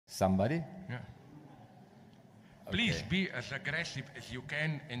somebody? Yeah. Please be as aggressive as you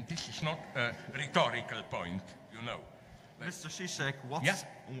can, and this is not a rhetorical point, you know. Mr. Žižek,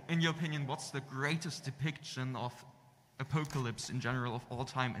 in your opinion, what's the greatest depiction of apocalypse in general of all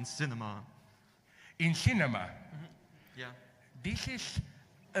time in cinema? In cinema? Mm-hmm. Yeah. This is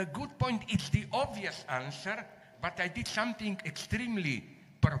a good point. It's the obvious answer, but I did something extremely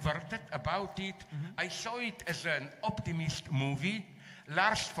perverted about it. Mm-hmm. I saw it as an optimist movie,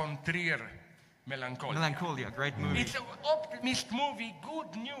 Lars von Trier, Melancholia. Melancholia, great movie. It's an optimist movie,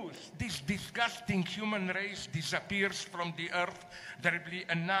 good news. This disgusting human race disappears from the earth. There will be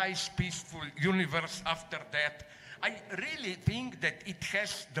a nice, peaceful universe after that. I really think that it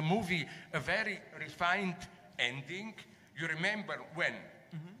has, the movie, a very refined ending. You remember when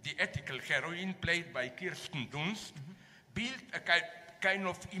the ethical heroine, played by Kirsten Dunst, built a kind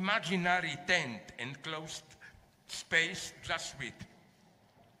of imaginary tent, enclosed space, just with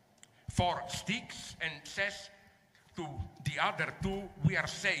 4 sticks, and says to the other 2, we are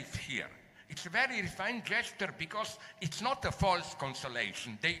safe here. It's a very refined gesture because it's not a false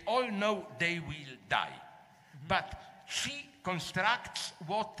consolation. They all know they will die. But she constructs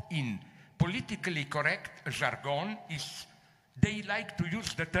what in politically correct jargon is, they like to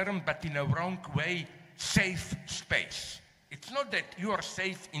use the term, but in a wrong way, safe space. It's not that you are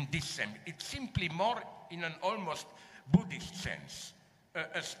safe in this sense. It's simply more in an almost Buddhist sense.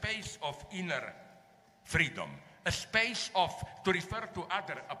 A space of inner freedom, a space of, to refer to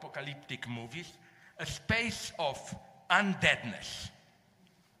other apocalyptic movies, a space of undeadness.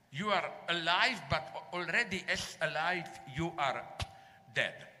 You are alive, but already as alive, you are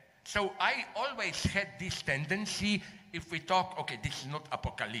dead. So I always had this tendency, if we talk, okay, this is not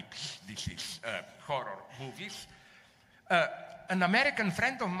apocalypse, this is horror movies. An American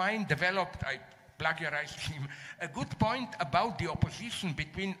friend of mine developed, I plagiarized him, a good point about the opposition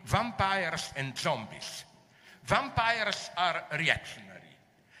between vampires and zombies. Vampires are reactionary.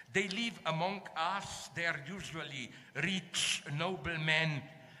 They live among us. They are usually rich, noble men.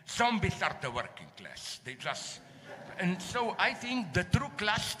 Zombies are the working class. They just... And so I think the true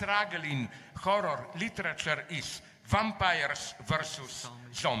class struggle in horror literature is vampires versus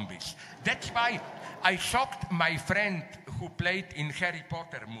zombies. That's why I shocked my friend who played in Harry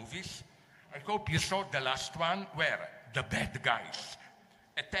Potter movies. I hope you saw the last one where the bad guys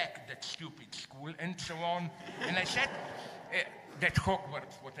attack that stupid school and so on. And I said, that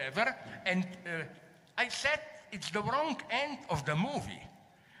Hogwarts, whatever, and I said it's the wrong end of the movie.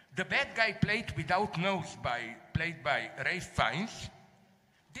 The bad guy played without nose played by Ralph Fiennes.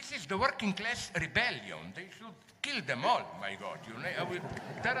 This is the working class rebellion. They should kill them all, my God. You know, I will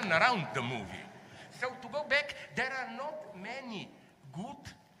turn around the movie. So to go back, there are not many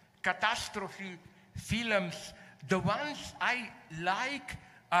good catastrophe films. The ones I like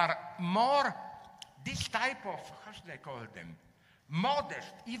are more this type of, how should I call them?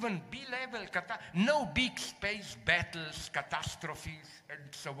 Modest, even B-level, no big space battles, catastrophes, and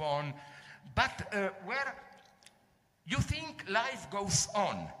so on. But where you think life goes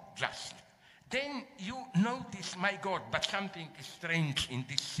on, just. Then you notice, my God, but something is strange in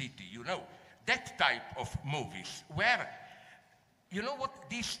this city, you know. That type of movies where, you know what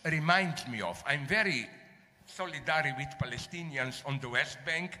this reminds me of? I'm very solidary with Palestinians on the West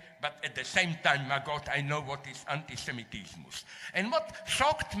Bank, but at the same time, my God, I know what is anti-Semitism. And what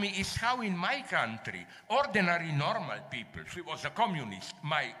shocked me is how in my country, ordinary, normal people, she was a communist,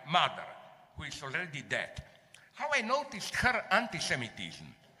 my mother, who is already dead, how I noticed her anti-Semitism.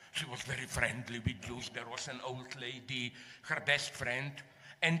 She was very friendly with Jews. There was an old lady, her best friend,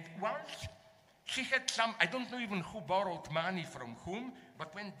 and once she had some, I don't know even who borrowed money from whom,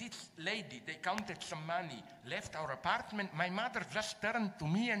 but when this lady, they counted some money, left our apartment, my mother just turned to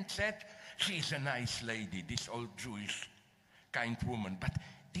me and said, she is a nice lady, this old Jewish kind woman, but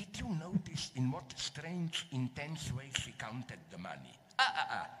did you notice in what strange, intense way she counted the money?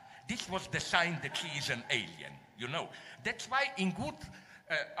 This was the sign that she is an alien, you know. That's why in good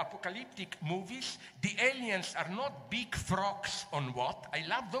apocalyptic movies, the aliens are not big frogs on what. I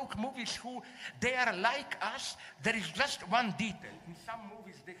love those movies who, they are like us. There is just one detail. In some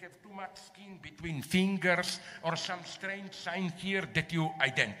movies, they have too much skin between fingers or some strange sign here that you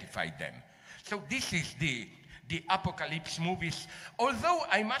identify them. So this is the apocalypse movies. Although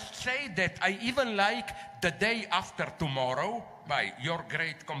I must say that I even like The Day After Tomorrow by your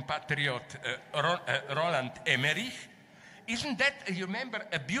great compatriot Roland Emmerich. Isn't that, you remember,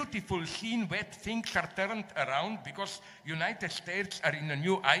 a beautiful scene where things are turned around because United States are in a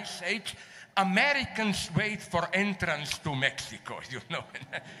new ice age? Americans wait for entrance to Mexico, you know.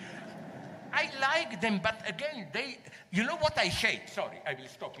 I like them, but again, you know what I hate? Sorry, I will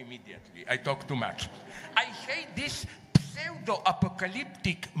stop immediately. I talk too much. I hate these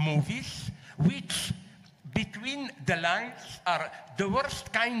pseudo-apocalyptic movies, which between the lines are the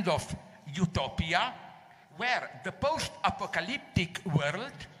worst kind of utopia, where the post-apocalyptic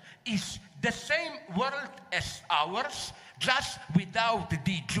world is the same world as ours, just without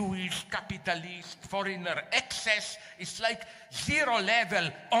the Jewish, capitalist, foreigner excess. It's like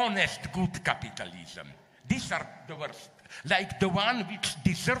zero-level, honest, good capitalism. These are the worst. Like the one which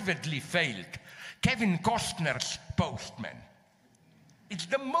deservedly failed, Kevin Costner's Postman. It's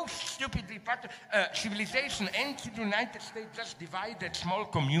the most stupid part. Civilization ends in the United States, just divided small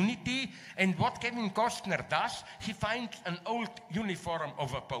community. And what Kevin Costner does, he finds an old uniform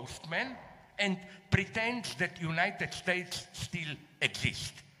of a postman and pretends that United States still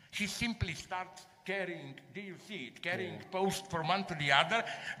exists. He simply starts carrying, do you see it, carrying post from one to the other.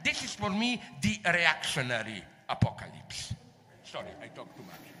 This is for me the reactionary apocalypse. Sorry, I talk too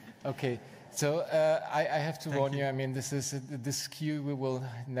much. Okay. So I have to warn you. I mean, this cue we will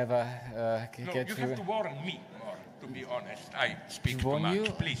never get through. You have to warn me more, to be honest. I speak too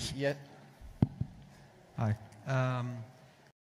much. Please. Yeah. Hi.